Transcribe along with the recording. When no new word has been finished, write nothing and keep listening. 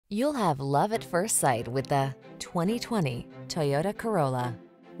You'll have love at first sight with the 2020 Toyota Corolla.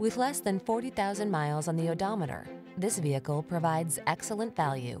 With less than 40,000 miles on the odometer, this vehicle provides excellent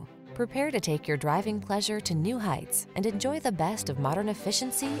value. Prepare to take your driving pleasure to new heights and enjoy the best of modern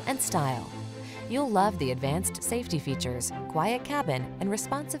efficiency and style. You'll love the advanced safety features, quiet cabin, and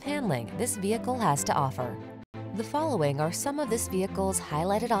responsive handling this vehicle has to offer. The following are some of this vehicle's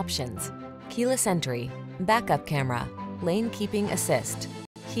highlighted options: keyless entry, backup camera, lane keeping assist,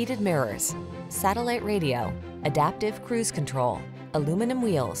 heated mirrors, satellite radio, adaptive cruise control, aluminum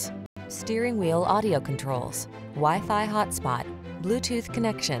wheels, steering wheel audio controls, Wi-Fi hotspot, Bluetooth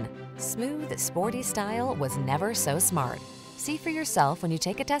connection. Smooth, sporty style was never so smart. See for yourself when you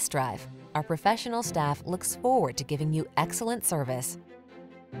take a test drive. Our professional staff looks forward to giving you excellent service.